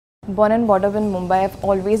Born and brought up in Mumbai, I've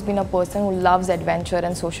always been a person who loves adventure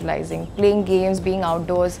and socializing. Playing games, being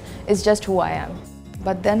outdoors is just who I am.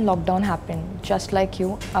 But then lockdown happened. Just like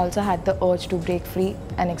you, I also had the urge to break free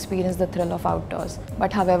and experience the thrill of outdoors.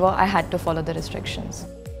 But however, I had to follow the restrictions.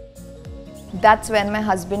 That's when my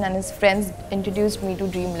husband and his friends introduced me to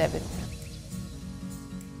Dream11.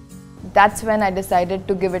 That's when I decided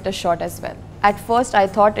to give it a shot as well. At first, I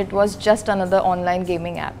thought it was just another online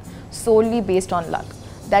gaming app, solely based on luck.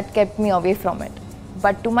 That kept me away from it.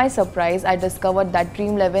 But to my surprise, I discovered that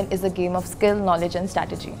Dream11 is a game of skill, knowledge and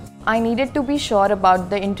strategy. I needed to be sure about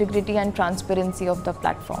the integrity and transparency of the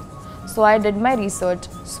platform. So I did my research,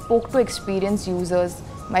 spoke to experienced users,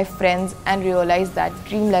 my friends, and realized that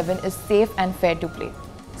Dream11 is safe and fair to play.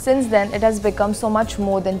 Since then, it has become so much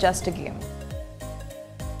more than just a game.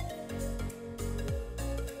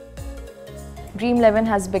 Dream11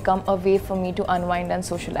 has become a way for me to unwind and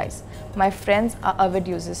socialize. My friends are avid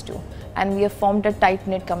users too, and we have formed a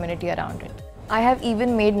tight-knit community around it. I have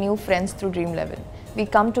even made new friends through Dream11. We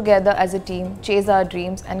come together as a team, chase our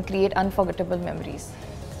dreams, and create unforgettable memories.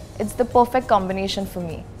 It's the perfect combination for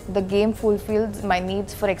me. The game fulfills my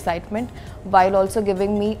needs for excitement while also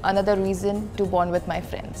giving me another reason to bond with my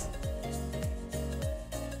friends.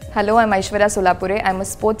 Hello, I'm Aishwarya Solapure. I'm a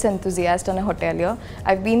sports enthusiast and a hotelier.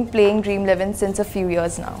 I've been playing Dream11 since a few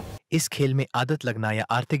years now. इस खेल में आदत लगना या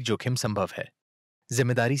आर्थिक जोखिम संभव है।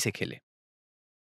 जिम्मेदारी से खेलें।